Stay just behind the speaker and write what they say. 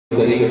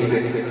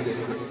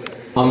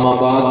اما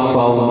بعد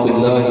فاعوذ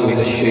باللہ من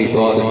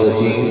الشیطان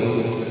الرجیم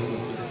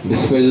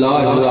بسم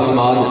اللہ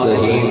الرحمن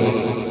الرحیم۔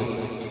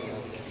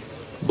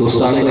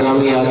 دوستان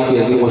گرامی، آج کی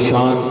عظیم و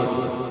شان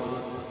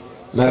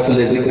محفل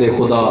ذکر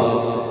خدا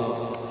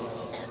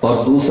اور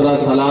دوسرا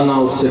سالانہ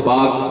عرس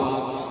پاک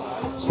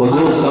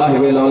حضور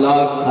صاحب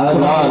الاولاق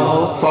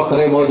فخر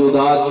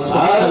موجودات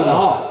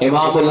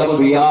امام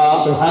الانبیاء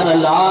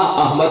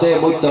احمد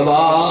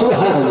مجتبی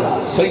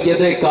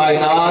سید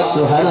کائنات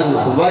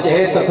وجہ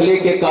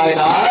تخلیق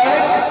کائنات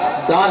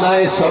دانہ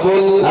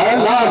سبل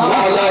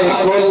مولا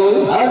کل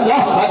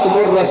ختم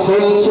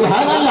الرسول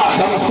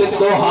شمس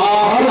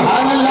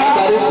الضحیٰ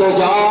در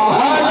الدجا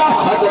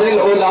صدر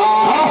العلا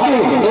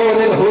نور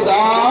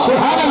الہدا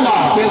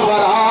فی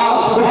البراء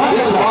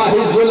مصباح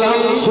الظلم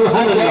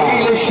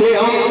جمیل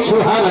الشیم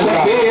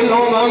شفیع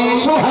الامم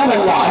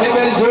صاحب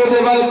الجود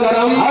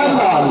والکرم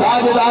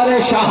تاجدار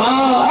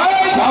شاہاں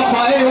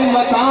شفاء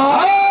امتاں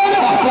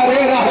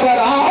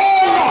رہبراں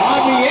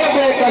حامی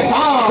بے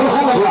کساں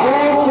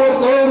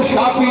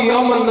شافی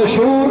یوم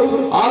النشور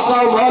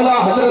آقا مولا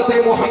حضرت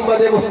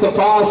محمد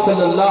مصطفیٰ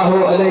صلی اللہ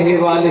علیہ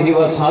وآلہ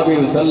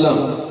وآلہ وسلم۔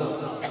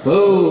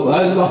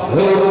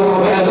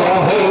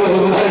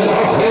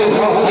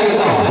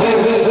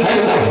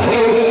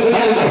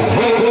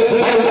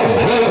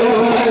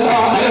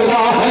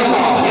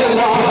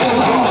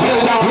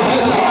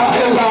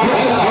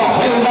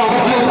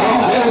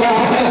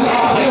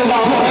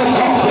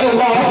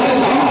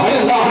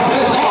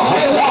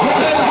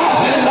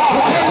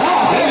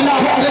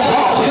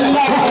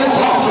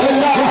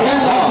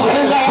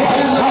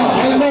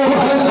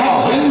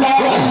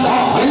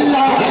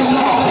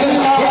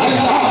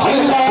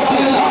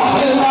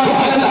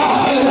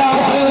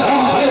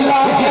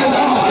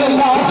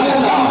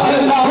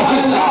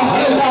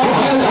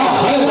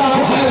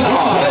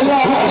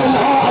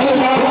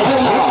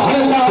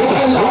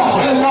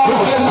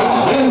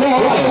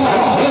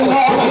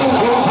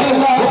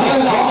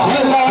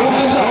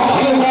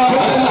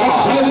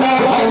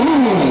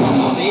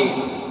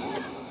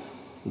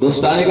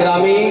 دوستان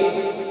گرامی،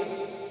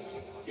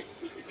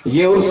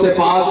 یہ عرس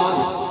پاک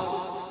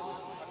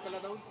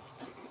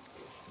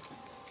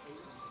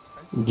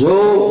جو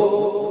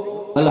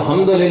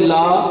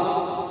الحمدللہ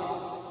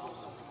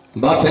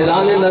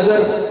بافیضان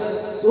نظر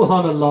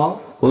سبحان اللہ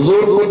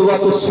حضور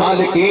قدوۃ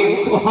السالکین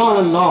سبحان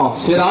اللہ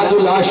سراج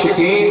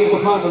العاشقین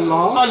سبحان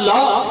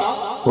اللہ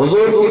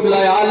حضور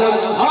قبلہ عالم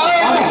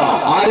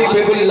عارف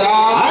باللہ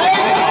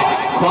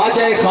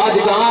خواجہ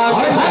خواجگان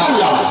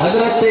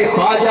حضرت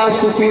خواجہ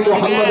صوفی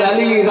محمد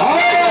علی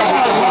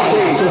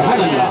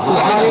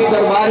سبحانی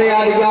دربار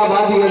عالیہ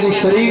وادی علی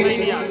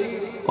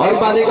شریف اور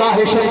بادگاہ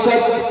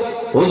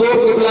شفقت حضور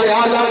قبلہ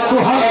عالم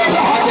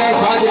خواجہ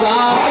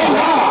خواجگان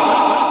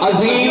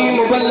عظیم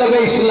مبلغ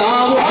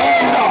اسلام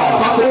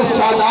فخر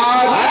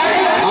السادات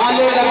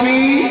آل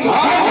نبی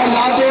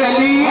اولاد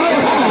علی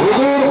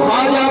حضور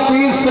خواجہ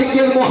پیر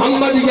سید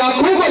محمد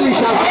یعقوب علی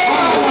شاہ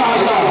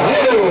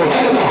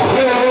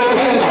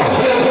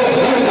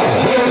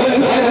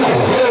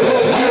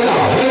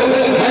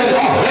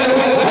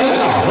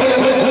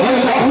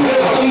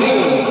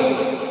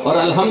اور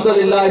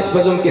الحمدللہ اس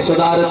بزم کی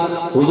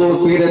صدارت حضور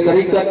پیر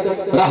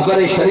طریقت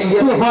رہبر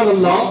شریعت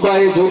منبع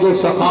جود و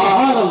سخا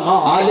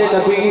آل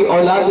نبی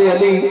اولاد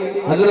علی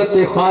حضرت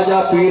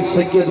خواجہ پیر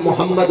سید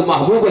محمد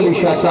محبوب علی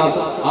شاہ صاحب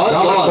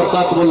دامت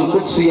برکاتہ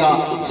القدسیہ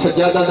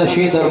سجادہ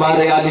نشین دربار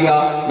عالیہ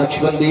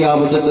نقشبندیہ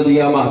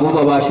مجددیہ محبوب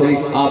آبا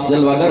شریف آپ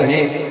جلوگر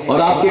ہیں، اور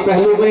آپ کے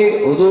پہلو میں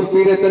حضور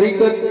پیر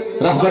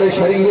طریقت رہبر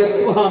شریعت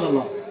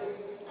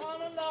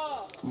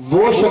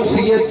وہ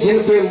شخصیت جن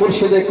پہ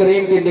مرشد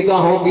کریم کی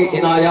نگاہوں کی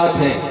عنایات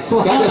ہیں،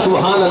 کہتے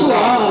سبحان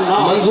اللہ۔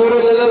 منظور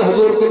نظر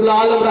حضور قبلہ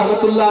عالم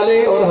رحمت اللہ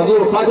علیہ اور حضور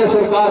خواجہ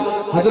سرکار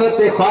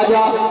حضرت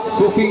خواجہ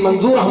صوفی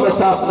منظور احمد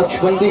صاحب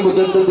نقشبندی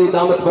مجددی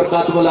دامت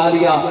برکاتہ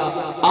العالیہ،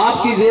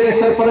 آپ کی زیر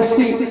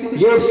سرپرستی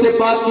یہ عرس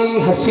پاک کی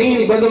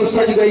حسین بزم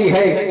سج گئی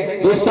ہے۔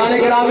 دوستان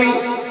گرامی،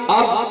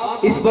 اب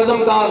اس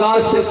بزم کا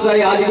آغاز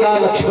سلسلہ عالیہ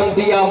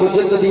نقشبندیہ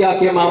مجددیہ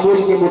کے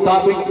معمول کے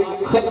مطابق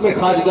ختم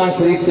خواجگان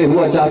شریف سے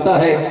ہوا چاہتا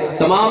ہے۔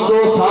 تمام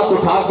دوست ہاتھ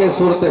اٹھا کے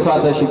سورۃ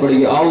فاتحہ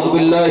پڑھیے۔ اعوذ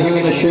باللہ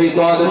من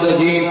الشیطان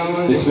الرجیم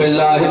بسم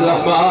اللہ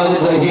الرحمن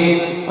الرحیم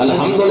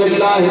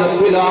الحمدللہ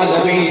رب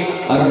العالمین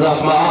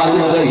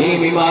الرحمن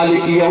الرحیم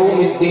مالک یوم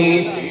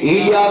الدین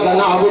ایاک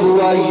نعبد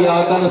و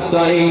ایاک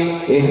نستعین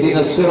اہدنا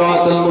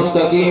الصراط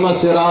المستقیم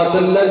صراط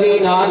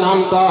الذین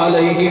انعمت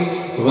علیہم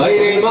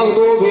غیر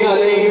المغضوب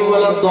علیہم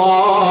ولا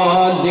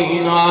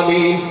الضالین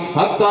آمین۔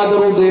 حق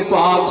درود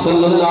پاک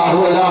صلی اللہ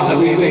علیہ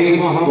حبیبہ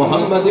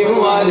محمد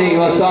وآلہ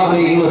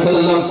وصحبہ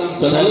وسلم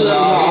صلی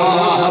اللہ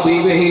علیہ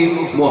حبیبہ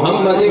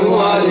محمد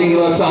وآلہ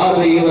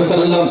وصحبہ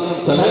وسلم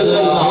صلی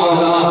اللہ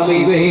علیہ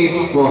حبیبہ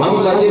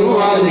محمد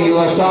وآلہ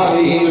وصحبہ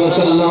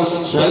وسلم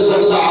صلی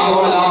اللہ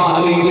علیہ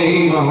حبیبہ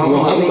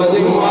محمد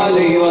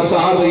وآلہ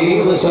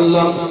وصحبہ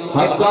وسلم۔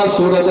 حق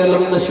سورۃ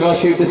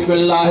النشر بسم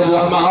اللہ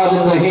الرحمن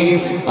الرحیم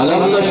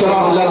الحمد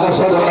نشرح لك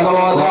صدرك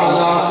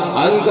ووضعنا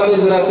عنك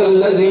وزرك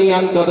الذي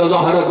أنقض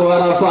ظهرك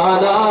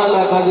ورفعنا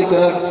لك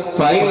ذكرك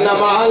فإن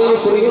مع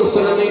العسر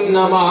يسرا إن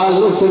مع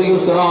العسر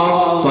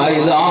يسرا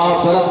فإذا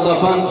فرغت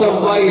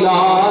فانصب وإلى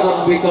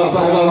ربك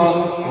فارغب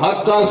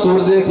حق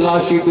سورة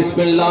الاخلاص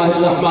بسم الله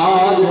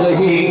الرحمن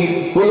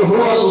الرحيم قل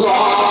هو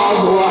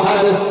الله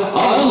أحد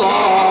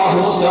الله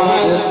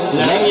الصمد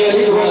لم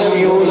يلد ولم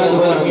يولد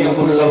ولم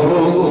يكن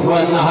له كفوا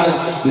أحد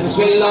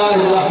بسم الله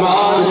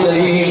الرحمن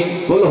الرحيم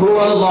قل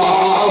هو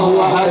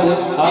الله أحد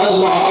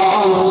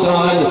الله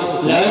الصمد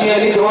لم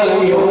يلد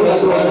ولم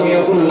يولد ولم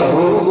يكن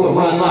له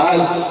كفوا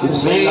أحد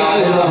بسم الله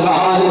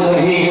الرحمن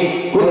الرحيم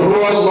قل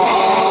هو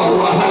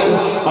الله أحد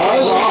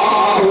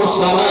الله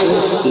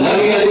الصمد لم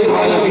يلد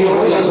ولم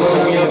يولد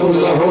ولم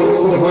يكن له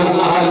كفوا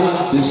أحد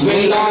بسم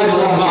الله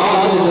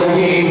الرحمن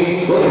الرحيم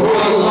قل هو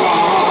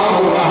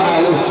الله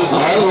أحد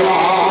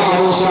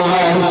الله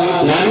الصمد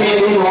لم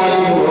يلد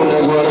ولم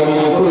يولد ولم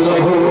يكن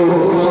له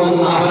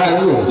كفوا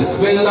أحد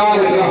بسم الله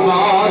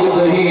الرحمن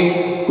الرحيم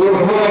قل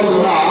هو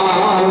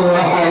الله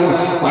أحد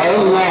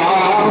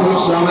الله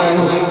الصمد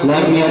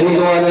لم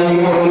يلد ولم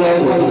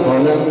يولد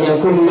ولم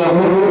يكن له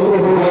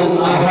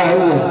كفوا أحد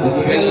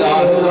بسم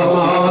الله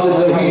الرحمن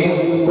الرحيم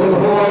قل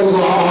هو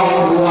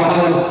الله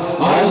أحد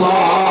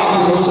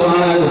الله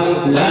الصمد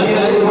لم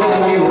يلد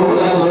ولم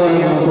يولد ولم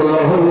يكن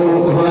له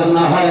كفوا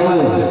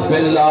أحد بسم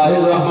الله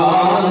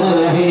الرحمن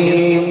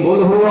الرحيم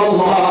قل هو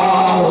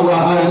الله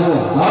أحد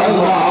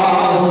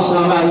الله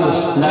الصمد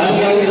لم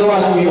يلد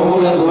ولم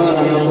يولد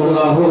ولم يكن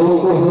له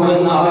كفوا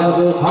أحد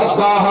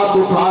حقا حق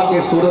اٹھا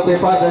کے سورۃ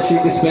فاتحہ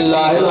بسم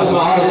اللہ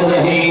الرحمن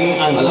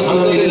الرحیم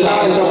الحمدللہ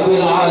رب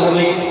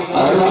العالمین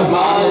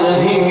الرحمن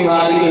الرحیم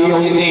مالک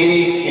یوم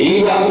الدین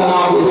ایاک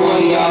نعبد و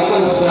ایاک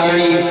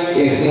نستعین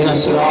اهدنا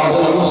الصراط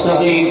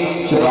المستقیم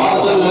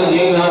صراط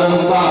الذین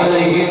انعمت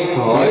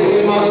علیہم غیر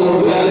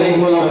المغضوب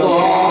علیہم ولا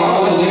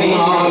الضالین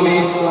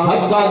آمین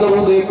حقا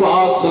درود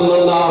پاک صلی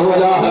اللہ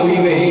علیہ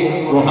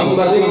حبیبہ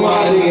محمد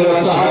وآلہ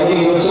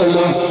وصحبہ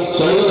وسلم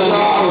صلی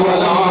اللہ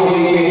علیہ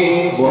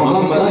حبیبہ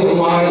محمد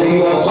وآلہ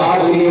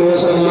وصحبہ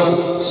وسلم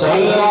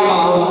صلی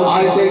اللہ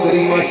آیت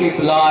کریمہ شریف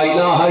لا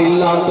الہ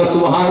الا انت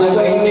سبحانک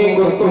انی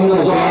کنت من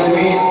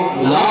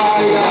الظالمین لا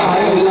الہ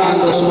الا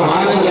انت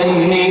سبحانک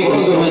انی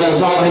کنت من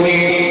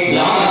الظالمین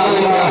لا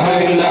الہ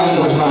الا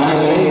انت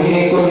سبحانک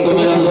انی کنت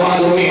من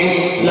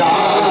الظالمین لا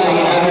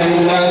الہ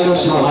الا انت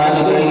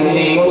سبحانک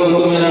انی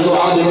کنت من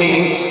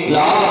الظالمین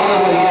لا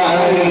الہ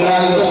الا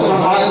انت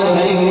سبحانک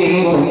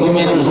انی کنت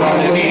من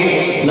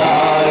الظالمین لا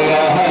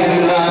الہ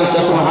الا انت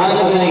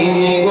سبحانک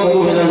انی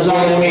کنت من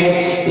الظالمین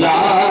لا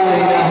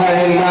الہ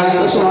الا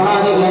انت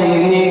سبحانک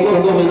انی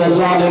کنت من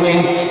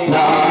الظالمین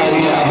لا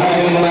الہ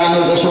الا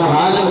انت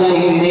سبحانک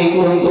انی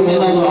کنت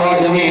من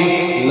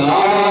الظالمین لا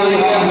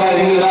الہ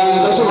الا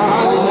انت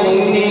سبحانک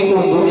انی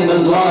کنت من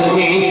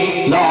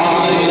الظالمین لا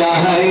الہ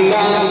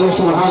الا انت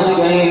سبحانک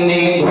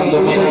انی کنت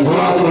من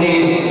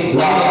الظالمین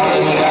لا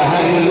الہ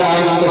الا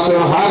انت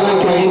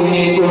سبحانک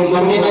انی کنت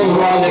من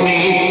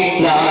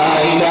الظالمین لا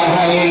الہ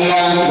الا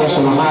انت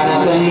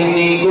سبحانک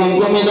انی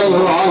کنت من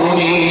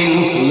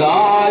الظالمین لا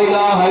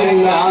الہ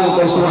الا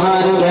انت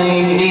سبحانک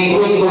انی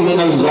کنت من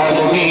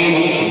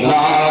الظالمین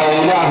لا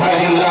الہ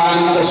الا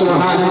انت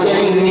سبحانک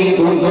انی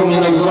کنت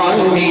من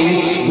الظالمین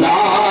لا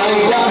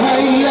الہ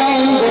الا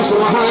انت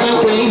سبحانک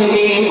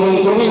انی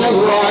کنت من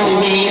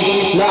الظالمین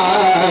لا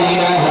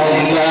الہ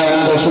الا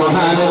انت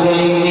سبحانک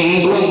انی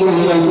کنت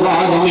من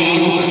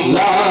الظالمین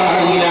لا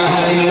الہ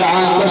الا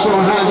انت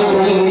سبحانک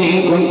انی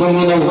کنت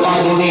من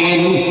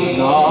الظالمین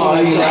لا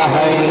الہ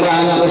الا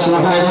انت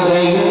سبحانک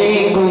انی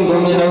کنت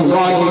من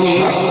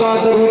الظالمین حقا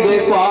درود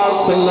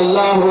پاک صلی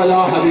اللہ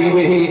علیہ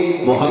حبیبہ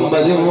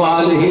محمد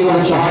وآلہ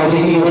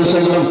وصحبہ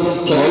وسلم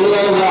صلی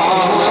اللہ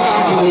علیہ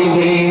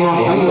حبیبہ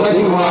محمد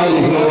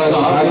وآلہ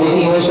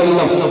وصحبہ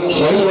وسلم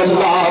صلی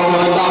اللہ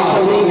علیہ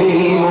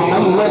حبیبہ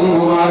محمد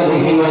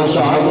وآلہ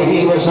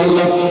وصحبہ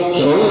وسلم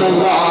صلی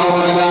اللہ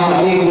علیہ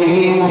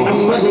حبیبہ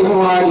محمد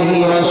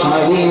وآلہ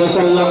وصحبہ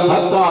وسلم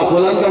حقا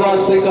بلند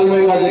آواز سے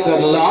کلمے کا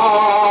ذکر لا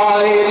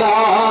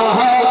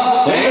الہ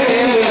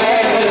الا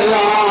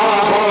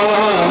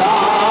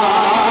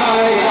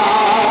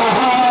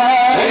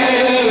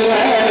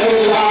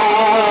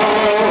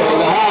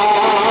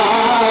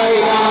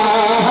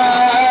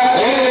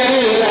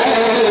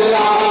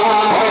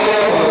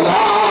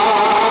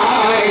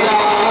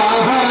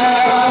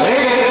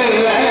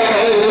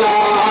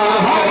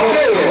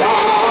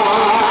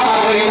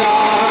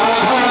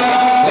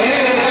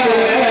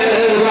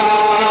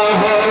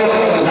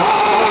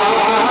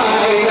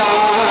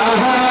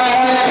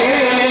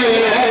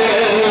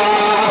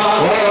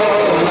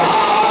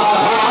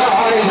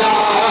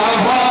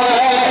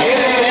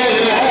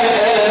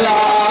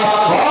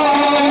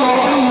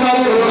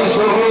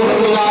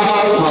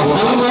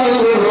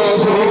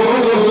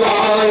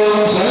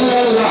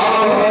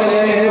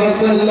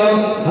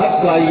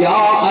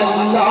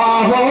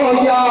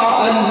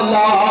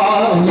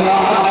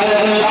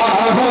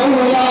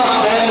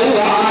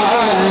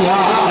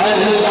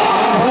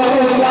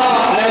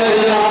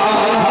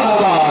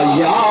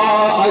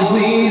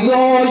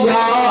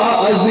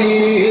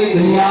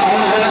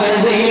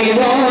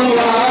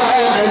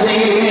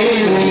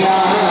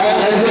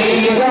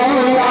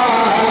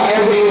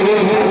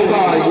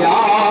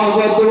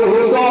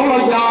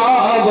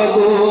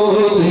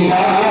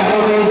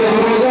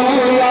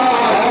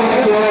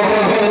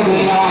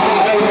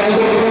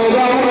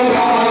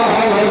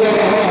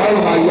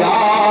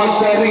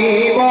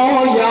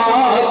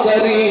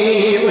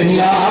کریم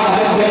یا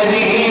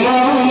کریم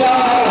یا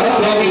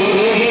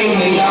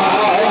کریم یا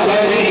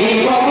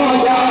کریم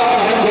یا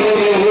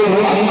کریم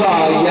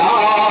اللہ یا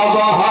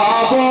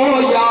وہاب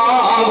یا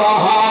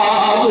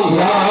وہاب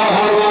یا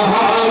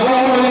وہاب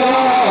یا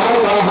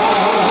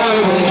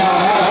وہاب یا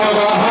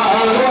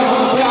وہاب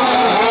یا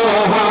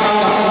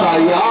وہاب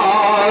یا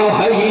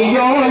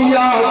حیو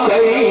یا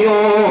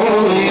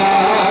قیوم یا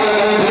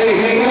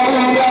حیو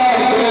یا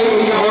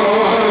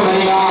قیوم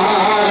یا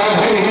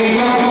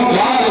حیو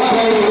یا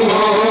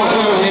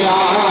قیوم یا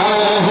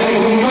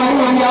حیو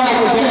یا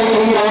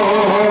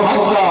قیوم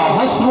اللہ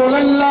حسبنا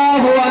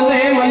اللہ و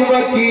نعم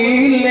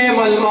الوکیل نعم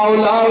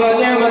المولا و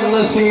نعم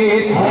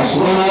النصیر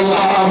حسبنا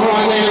اللہ و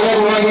نعم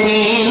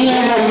الوکیل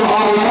نعم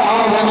المولا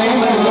و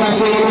نعم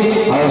النصیر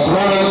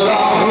حسبنا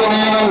اللہ و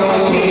نعم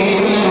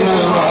الوکیل نعم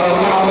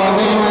المولا و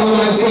نعم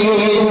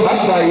النصیر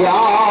اللہ یا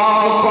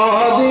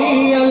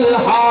قاضی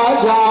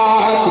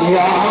الحاجات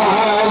یا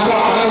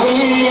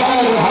قاضی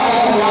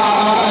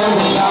الحاجات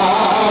یا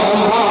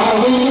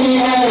قاضی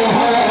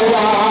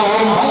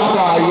الحاجات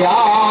اللہ یا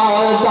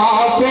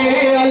دافع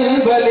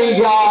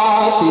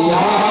البلیات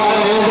یا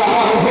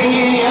دافع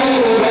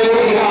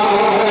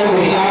البلیات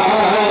یا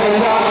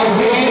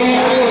دافع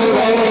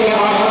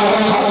البلیات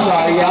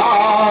اللہ یا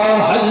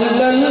حل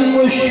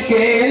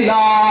المشکلات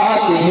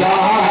یا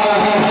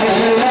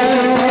حل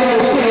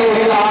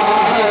المشکلات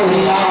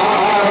یا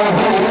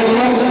حل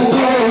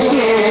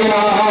المشکلات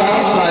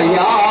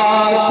یا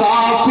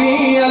کافی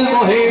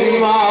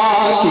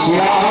المہمات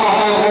یا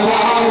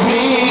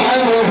کافی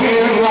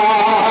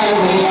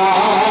المہمات یا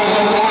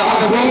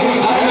کافی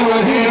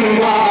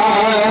المہمات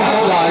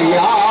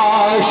یا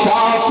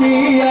شافی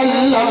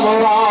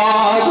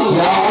الامراض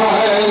یا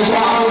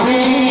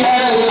شافی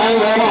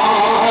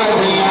الامراض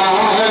یا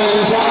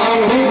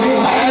شافی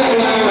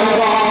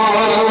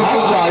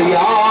الامراض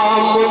یا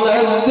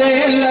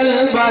منزل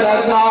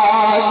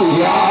البرکات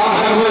یا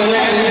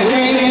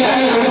منزل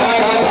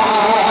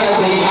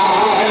البرکات یا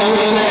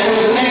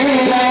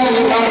منزل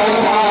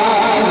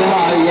البرکات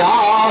یا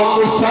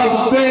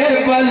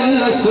مسبب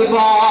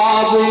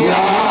الاسباب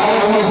یا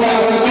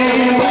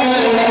مسبب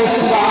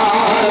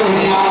الاسباب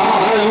یا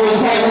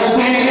مسبب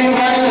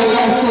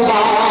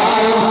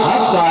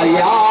الاسباب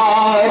یا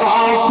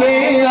رافع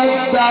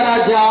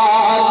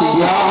الدرجات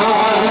یا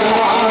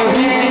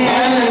رافع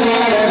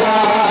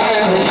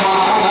الدرجات یا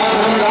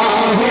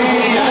رافع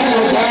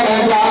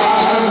الدرجات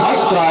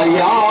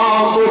یا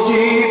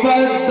مجیب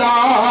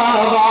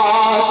الدعوات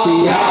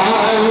یا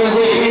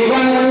مجیب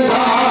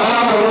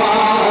الدعوات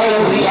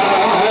یا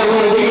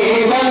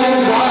مجیب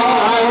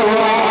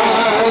الدعوات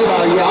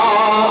یا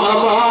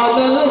امان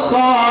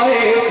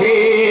الخائفین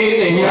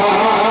یا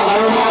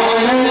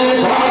امان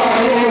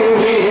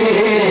الخائفین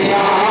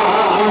یا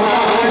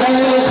امان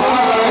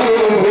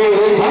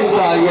الخائفین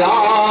یا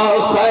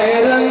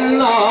خیر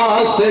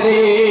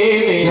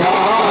الناصرین یا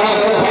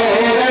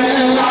خیر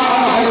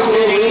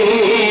الناصرین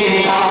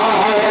یا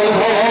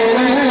خیر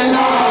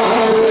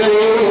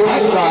الناصرین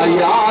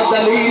یا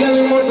دلیل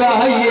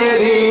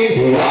المتحیرین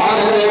یا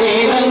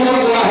دلیل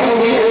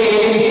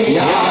المتحیرین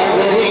یا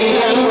دلیل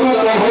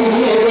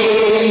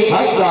المتحیرین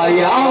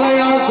یا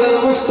غیاث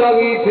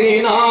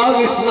المستغیثین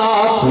اغثنا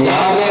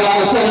یا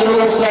غیاث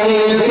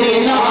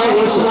المستغیثین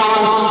اغثنا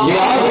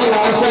یا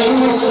غیاث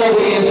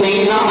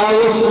المستغیثین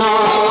اغثنا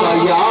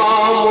یا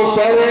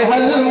مفرح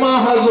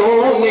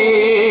المحزونین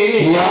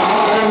یا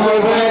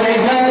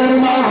مفرح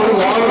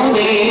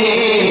المحزونین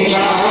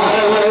یا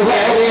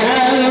مفرح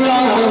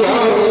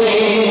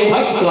المحزونین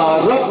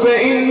رب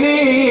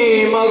انی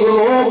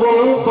مغلوب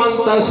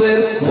فانتصر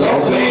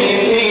رب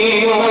انی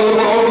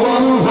مغلوب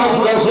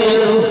فانتصر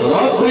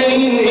رب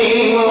انی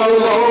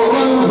مغلوب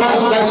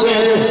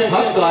فانتصر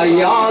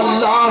یا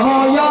اللہ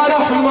یا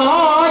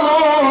رحمان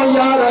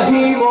یا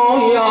رحیم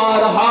یا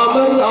ارحم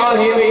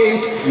الراحمین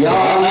یا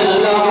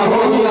اللہ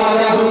یا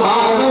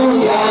رحمان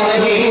یا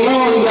رحیم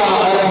یا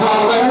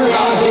ارحم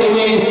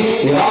الراحمین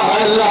یا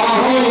اللہ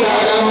یا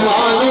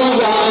رحمان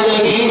یا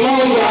رحیم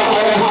یا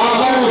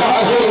ارحم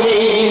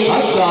الراحمین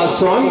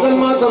سوئم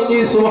کلمہ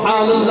تمجید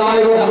سبحان اللہ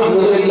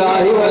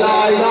والحمدللہ ولا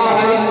الہ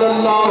الا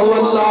اللہ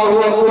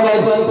واللہ اکبر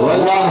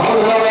ولا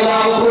حول ولا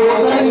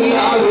قوة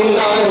الا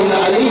باللہ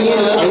العلی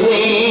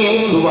العظیم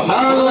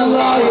سبحان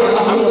اللہ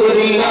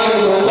والحمدللہ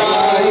ولا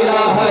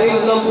الہ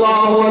الا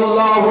اللہ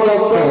واللہ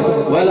اکبر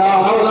ولا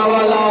حول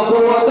ولا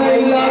قوة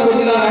الا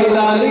باللہ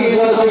العلی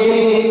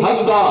العظیم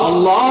حقا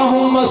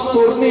اللہم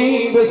استرنی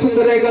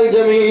بسترک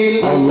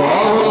الجمیل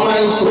اللہم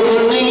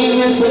استرنی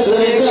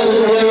بسترک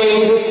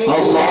الجمیل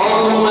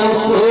اللہم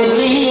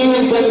استرنی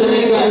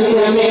بسترک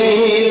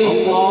الجمیل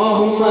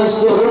اللہم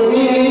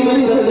استرنی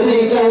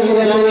بسترک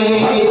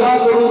الجمیل حقا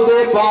درود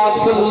پاک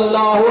صلی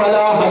اللہ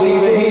علیہ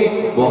حبیبہ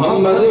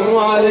محمد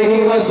وآلہ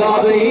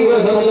وصحبہ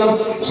وسلم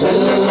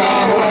صلی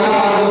اللہ علیہ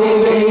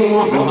حبیبہ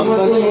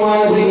محمد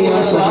وآلہ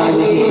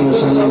وصحبہ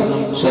وسلم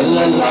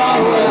صلی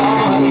اللہ علیہ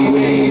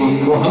حبیبہ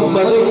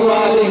محمد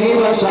وآلہ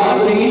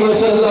وصحبہ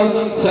وسلم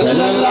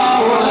صلی اللہ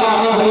علیہ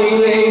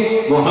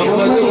حبیبہ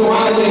محمد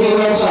وآلہ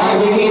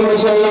وصحبہ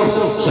وسلم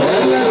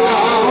صلی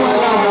اللہ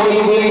علیہ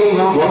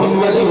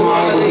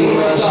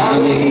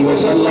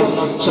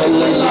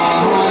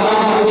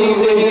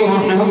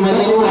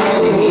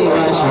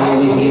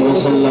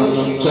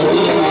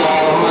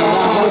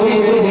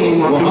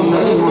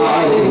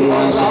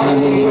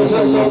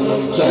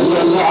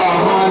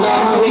sallallahu ala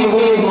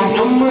habibi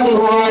Muhammad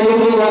wa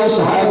alihi wa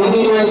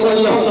sahbihi wa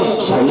sallam,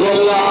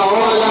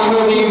 sallallahu ala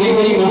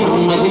habibi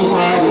Muhammad wa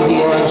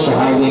alihi wa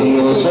sahbihi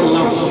wa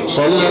sallam,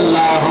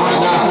 sallallahu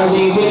ala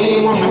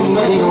habibi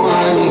Muhammad wa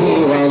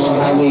alihi wa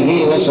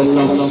sahbihi wa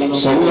sallam,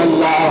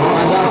 sallallahu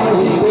ala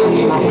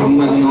habibi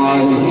Muhammad wa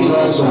alihi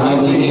wa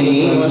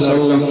sahbihi wa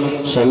sallam,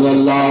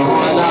 sallallahu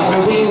ala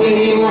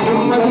habibi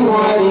Muhammad wa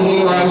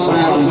alihi wa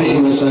sahbihi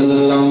wa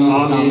sallam.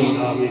 آمين.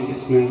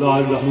 بسم الله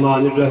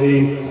الرحمن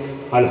الرحيم.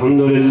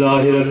 الحمد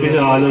لله رب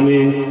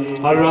العالمين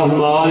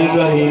الرحمن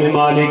الرحيم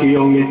مالك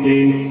يوم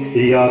الدين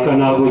إياك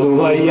نعبد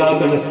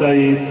وإياك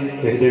نستعين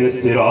اهدنا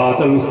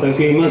الصراط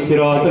المستقيم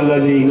صراط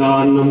الذين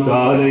أنعمت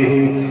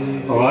عليهم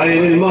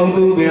غير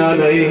المغضوب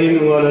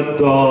عليهم ولا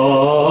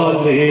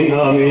الضالين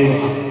آمين.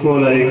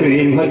 مولا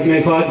کریم ختم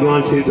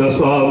خواجگان شد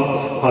اسواب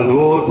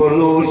حضور پر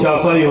نور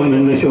شافع یوم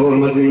النشور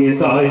مدنی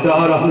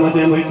تاجدار احمد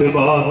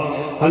مجتبی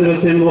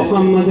حضرت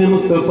محمد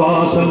مصطفیٰ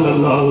صلی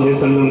اللہ علیہ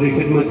وسلم کی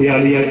خدمت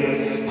عالیہ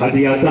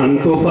ہدیاتاً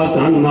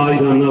توفاتاً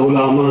نائزاً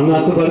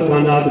علامانات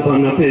برکانات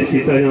بنا پیش کی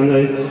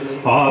تجانے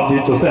آپ دی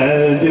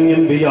توفیل جمی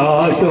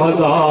انبیاء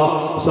شہداء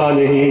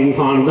صالحین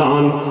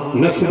خاندان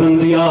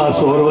نقشبندیہ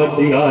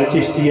سوروردیہ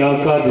چشتیہ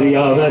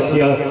قادریہ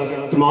ویسیہ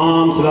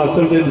تمام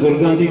سلاسل دے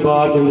بزرگان دی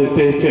بار جندے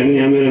پیش کرنی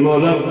ہے میرے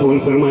مولا قبول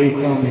فرمائی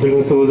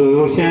بالخصوص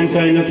حضور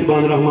شہنشاہ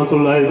نقشبند رحمت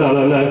اللہ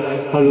تعالیٰ علیہ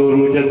حضور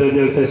مجدد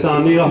جلسہ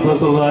ثانی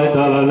رحمت اللہ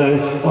تعالیٰ علیہ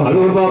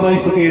حضور بابا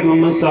فقیر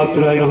محمد صاحب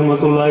ترائی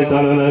رحمت اللہ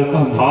تعالیٰ علیہ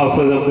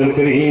حافظ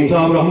عبدالکریم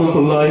صاحب رحمت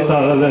اللہ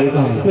تعالیٰ علیہ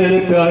میرے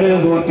پیارے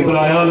حضور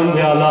کبرائے عالم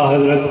دے اعلیٰ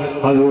حضرت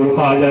حضور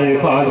خواجہ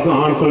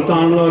خواجگان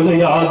سلطان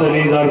الاولیاء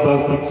علی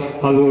زربخت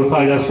حضور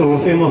خواجہ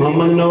صوفی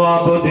محمد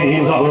نواب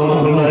الدین صاحب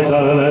رحمت اللہ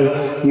تعالیٰ علیہ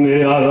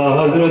میرے اعلیٰ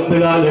حضرت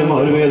بلال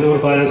مولوی حضور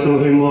خواجہ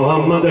صوفی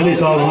محمد علی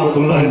صاحب رحمت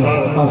اللہ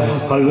تعالیٰ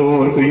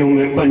حضور قیوم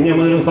پنجم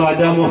حضرت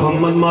خواجہ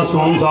محمد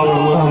معصوم صاحب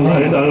رحمت اللہ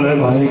تعالیٰ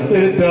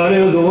میرے پیارے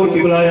حضور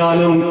قبلہ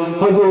عالم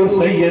حضور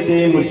سید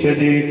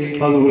مرشدی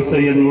حضور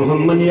سید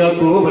محمد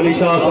یعقوب علی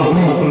شاہ صاحب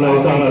رحمت اللہ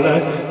تعالیٰ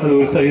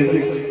حضور سید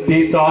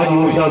تاج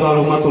موشا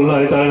رحمت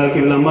اللہ تعالیٰ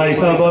قبلہ مائی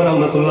صاحب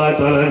رحمت اللہ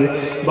تعالیٰ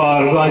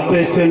بارگاہ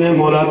پیش کرنے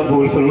مولا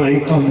قبول فرمائی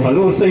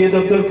حضور سید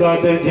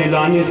عبدالقادر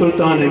جیلانی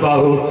سلطان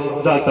باہو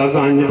داتا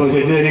گانج بخش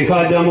جیری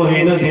خواجہ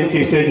محین الدین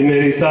چشتی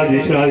میری سادی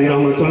شرازی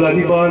رحمت اللہ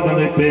دی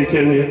بارگاہ پیش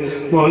کرنے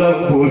مولا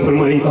قبول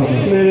فرمائی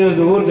میرے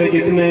حضور دے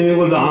جتنے میں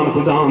غلام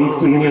خدام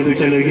دنیا تو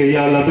چلے گئے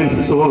یا اللہ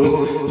بالخصوص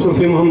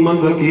صوفی محمد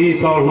وکیل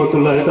صاحب رحمت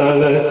اللہ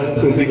تعالیٰ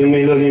صوفی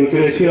جمیل الدین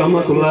قریشی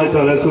رحمت اللہ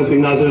تعالیٰ صوفی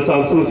ناصر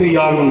صاحب صوفی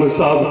یار محمد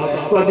صاحب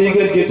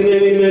دیگر جتنے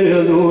بھی میرے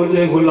حضور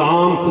دے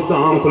غلام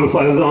خدام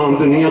خلفاء اعظام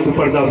دنیا تو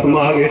پردہ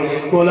فرما گئے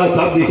مولا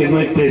سب دی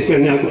خدمت پیش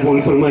کرنے قبول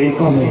فرمائی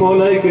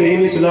مولا کریم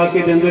اس علاقے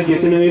کے اندر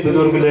جتنے بھی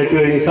بزرگ لیٹے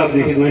ہوئے سب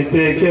دی خدمت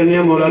پیش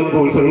کرنے مولا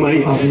قبول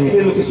فرمائی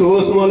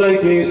بالخصوص مولا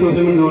کریم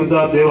صوفی منظور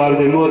صاحب دے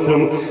والد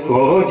محترم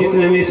اور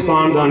جتنے بھی اس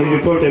خاندان جو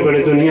چھوٹے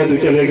بڑے دنیا تو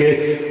چلے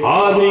گئے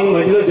حاضرین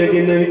مجلس دے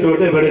جتنے بھی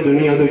چھوٹے بڑے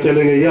دنیا تو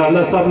چلے گئے یا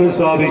اللہ سب نے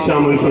ثواب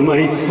شامل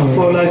فرمائی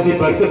مولا اس کی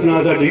برکت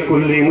نہ ساری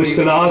کلی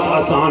مشکلات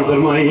آسان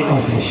فرمائی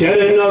شر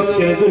نفس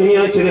شر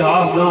دنیا شر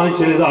حاسدان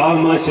شر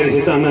ظالمہ شر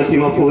شیطاناتی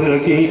محفوظ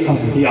رکھی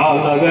یا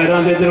اللہ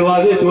غیران دے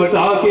دروازے تو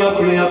ہٹا کے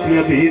اپنے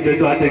عبید دے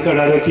دعاتے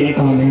کھڑا رکھی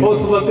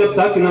اس وقت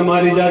تک نہ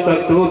ماری جا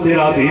تک تو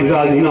تیرا عبید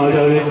راضی نہ ہو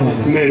جائے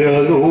میرے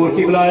حضور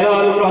قبلہ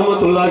عالم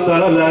رحمت اللہ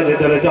تعالیٰ علیہ دے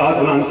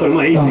درجات بلند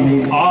فرمائی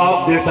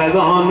آپ دے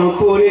فیضان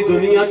پوری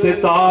دنیا تے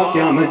تا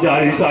قیامت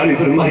جاری ساری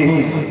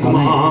فرمائی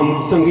تمام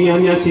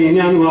سنگیان یا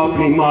سینیان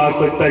اپنی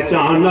معرفت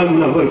پہچان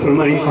نور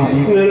فرمائی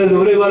میرے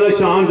حضور والا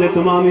شان دے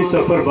تمامی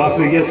سفر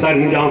باقیت سر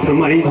انجام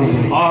فرمائی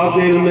آپ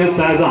دل میں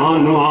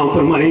فیضان نوام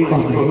فرمائی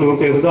مخلوق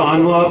خدا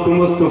نو آپ تو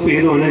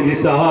مستفید ہونے دی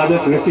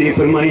سعادت نصیب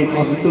فرمائی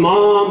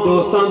تمام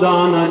دوستان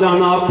دانا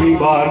جانا اپنی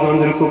بار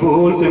اندر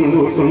قبول تے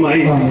منظور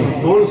فرمائی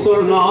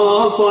انصرنا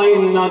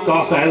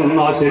فإنکا خیر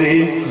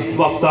الناصرین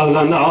وافتح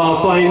لنا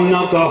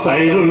فإنکا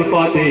خیر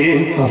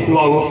الفاتحین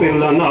واغفر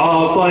لنا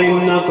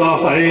فإنکا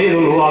خیر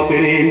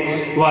الغافرین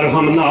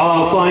وارحمنا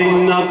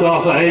فإنکا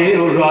خیر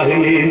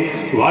الراحمین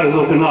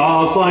وارزقنا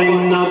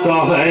فإنکا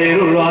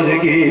خیر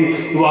الرازقین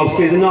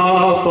واحفظنا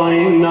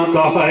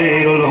فإنکا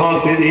خیر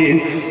الحافظین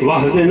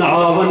واہدنا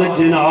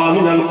ونجنا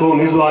من القوم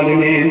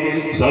الظالمین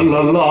صلی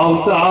اللہ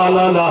تعالی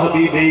علی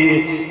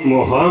حبیبی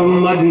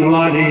محمد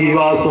وآلہ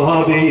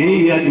وصحبہ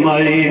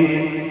اجمعین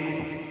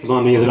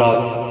تمامی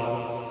حضرات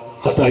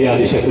خطہ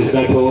یادی شکل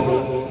بیٹھو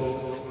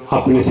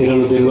اپنے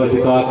سرن دل و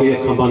جھکا کے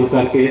اکھاں بند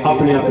کر کے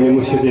اپنے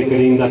مرشد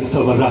کریم دا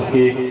تصور رکھ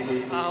کے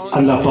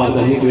اللہ پاک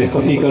دا ذکر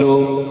خفی کرو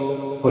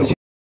اور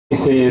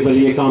اسے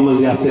ولی کامل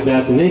ریاست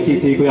بیعت نہیں کی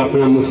تھی کوئی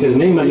اپنا مرشد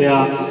نہیں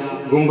ملیا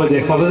گنبد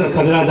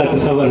خضرہ دا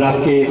تصور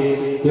رکھ کے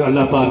جو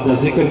اللہ پاک دا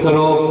ذکر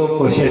کرو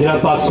اور شجرہ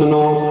پاک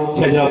سنو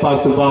شجرہ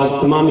پاک تو بعد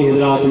تمامی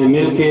حضرات نے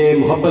مل کے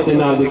محبت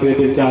دینا ذکر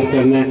پرچار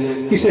کرنا ہے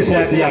کسے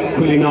صحت دی آنکھ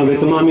کھلی نہ ہوئے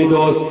تمامی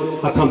دوست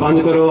اکھاں بند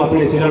کرو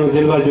اپنے سرانو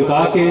دل وال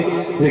جھکا کے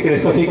ذکر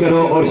خفی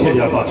کرو اور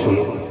شجرہ پاک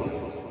سنو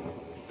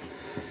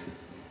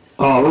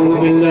اعوذ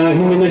باللہ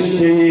من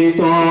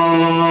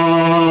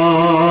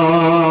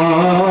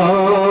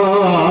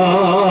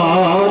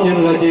الشیطان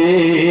الرجیم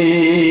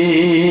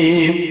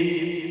الرجيم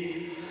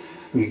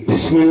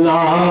بسم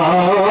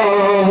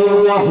الله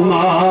الرحمن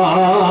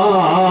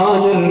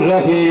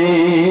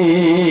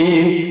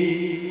الرحيم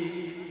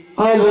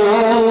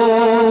ألا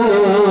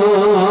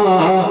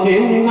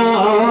إن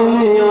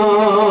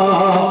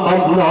أولياء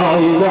الله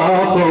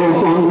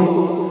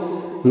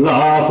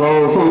لا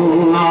خوف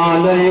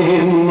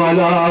عليهم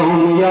ولا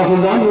هم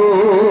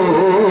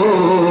يحزنون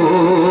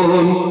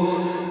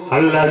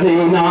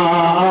الذين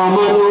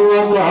آمنوا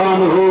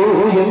وكانوا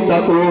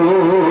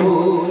يتقون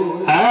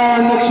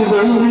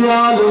نقشبندی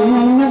عالم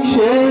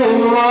نقشے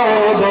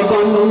مراد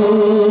بند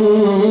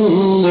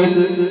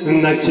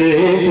نقشے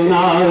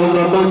چنار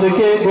بند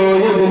کے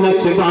گوید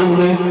نقش بند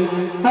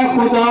اے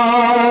خدا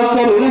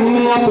کر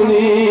رحم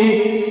اپنی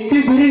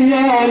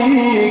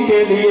کبریائی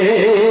کے لیے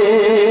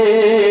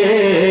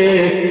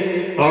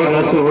اور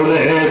رسول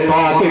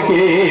پاک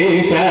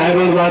کی خیر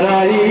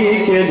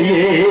ورائی کے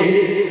لیے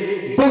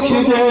بخش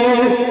دے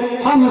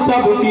ہم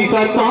سب کی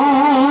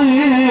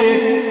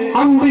خطائیں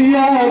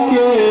انبیاء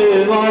کے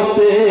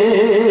واسطے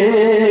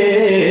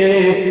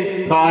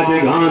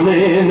خواجگان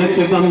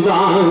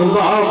نقشبندان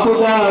با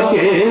خدا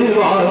کے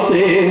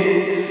واسطے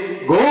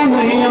گو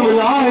نہیں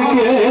املا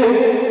کے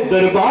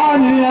دربار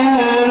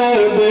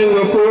رب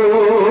غفور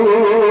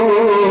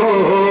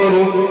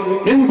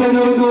ان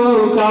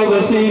بزرگوں کا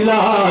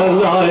وسیلہ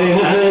لائے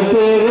ہیں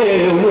تیرے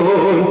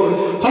نور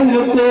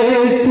حضرت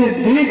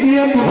صدیق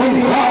اکبر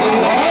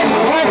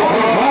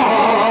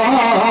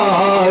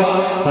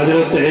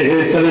حضرت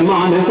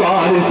سلمان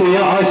فارسی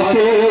عاشق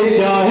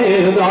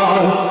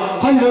شاہدار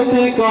حضرت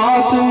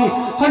قاسم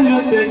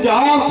حضرت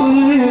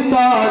جعفر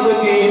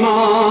صادق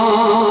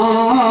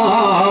امام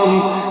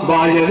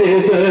باید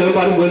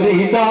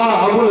برگزیدہ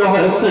ابو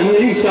الحسن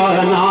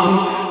شاہ نام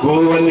وہ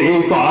ولی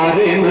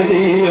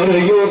فارمدی اور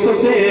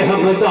یوسف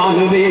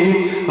حمدانوی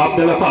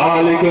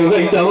عبدالخالق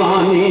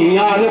غیدوانی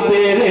عارف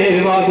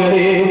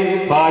ریواگرے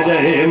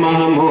خواجہ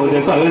محمود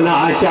فغنا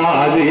شاہ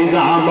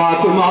عزیزاں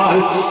باکمال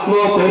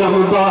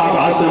محترم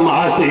بابا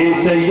سماسی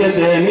سید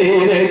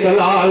میر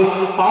کلال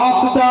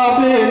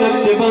آفتاب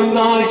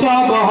نقشبنداں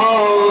شاہ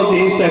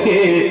بہاؤدی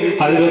سکے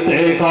حضرت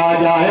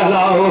خواجہ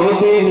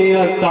علاؤدین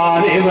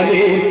اتار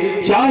ولی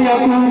شاہ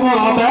یعقوب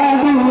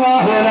عبید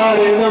اللہ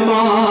حرار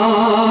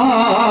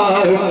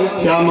زمان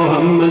شاہ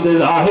محمد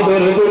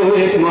ظاہر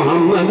گرویش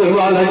محمد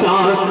والا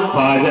جان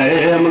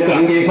خواجہ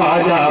مکنگی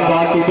خواجہ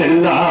باقی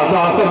باللہ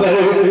باقبر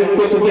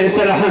کتب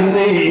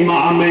سرحندی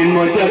امام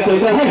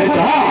مجدد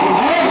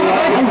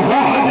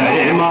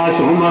خواجہ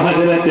معصوم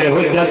حضرت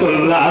حجت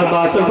اللہ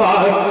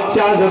باصفار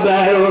شاہ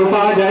زبیر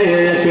خواجہ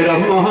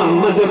اشرف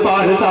محمد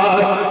پارسا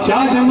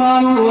شاہ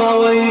جمال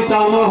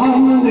وعیسیٰ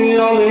محمد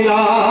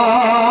اولیاء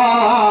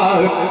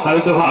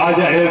حضرت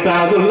خواجہ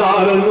فیض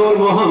اللہ نور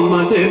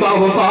محمد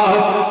باوفار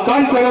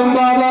کر کرم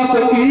بابا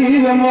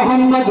فقیر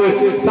محمد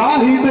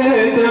صاحب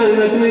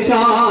جنت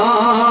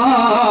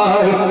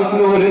نشان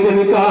نور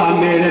جن کا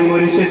میرے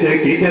مرشد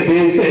کی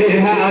جبی سے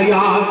ہے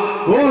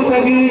آیات وہ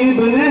سگی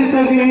ابن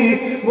سگی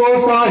وہ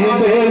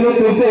صاحب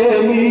لطف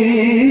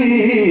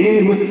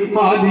امیم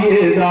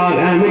حادی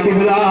دارین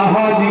قبلہ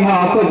حادی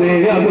حافظ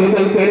عبد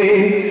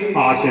الکریم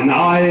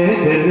آشنائے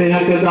سر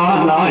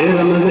اقدانائے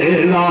رمز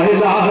لا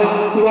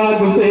الہ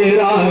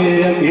واغفرائے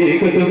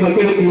حقیقت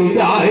فکر کی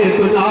جائے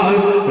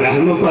پنار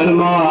رحم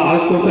فرما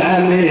عشق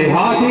پھیلے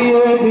حادی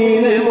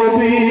دین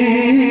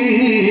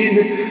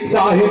مبین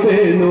صاحب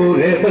نور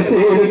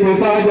بصیر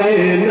دکھا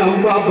جائے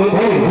نواب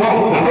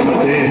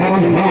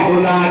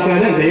بلا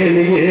کر دے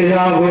لیے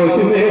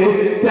آغوش میں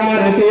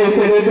پیار کے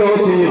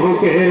فردوسیوں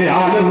کے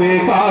عالم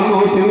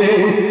خاموش میں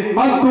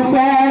عشق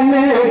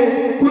پھیلے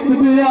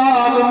قطب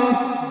عالم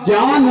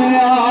جان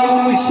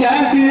عالم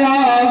شیخ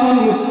اعظم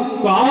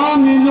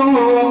کامل و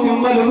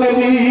اکمل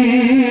ولی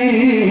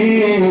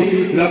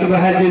لقب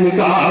ہے جن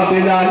کا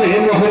بلال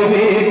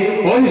محروی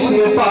اور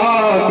اسم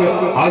پاک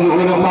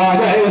حضور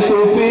خواجہ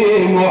صوفی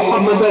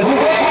محمد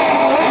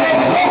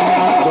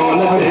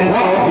دولت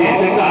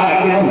توحید کا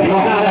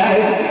گنجینہ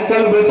ہے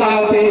قلب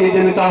صافی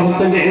جن کا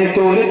حسن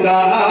طور کا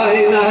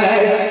آئینہ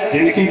ہے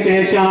جن کی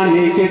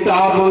پیشانی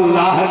کتاب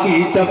اللہ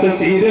کی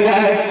تفسیر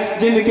ہے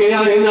جن کے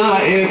آئینہ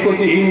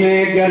خودی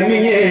میں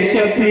گرمی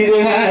شبیر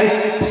ہے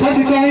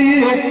صدقہ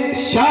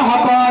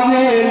شاہباز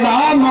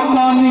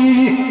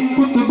لامقامی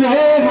قطب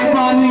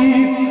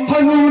ربانی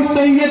حضور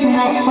سید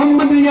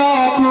محمد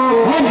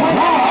یعقوب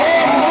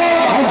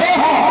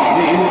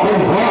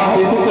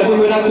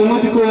قدم رکھ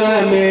مجھ کو ہے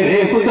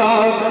میرے خدا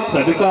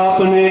صدقہ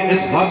اپنے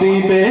اس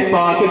حبیب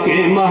پاک کے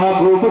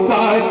محبوب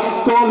کا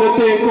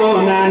کولتے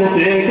کونین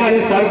سے کر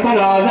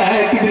سرفراز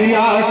ہے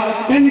کبریا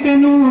ان کے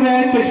نور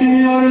چشم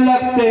اور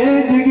لگتے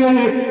جگر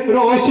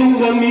روشن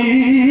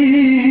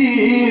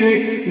ضمیر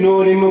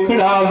نوری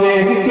مکھڑا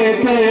ویگ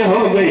کہتے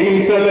ہو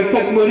گئی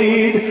خلقت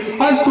مرید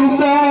از تو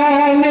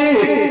پہلے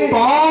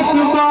پاس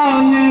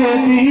بانے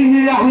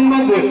دین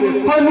احمد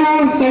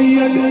حضور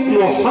سید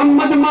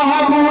محمد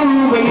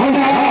محبوب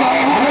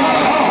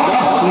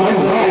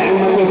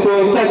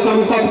سوچتا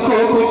کم سب کو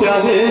کچھ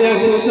دے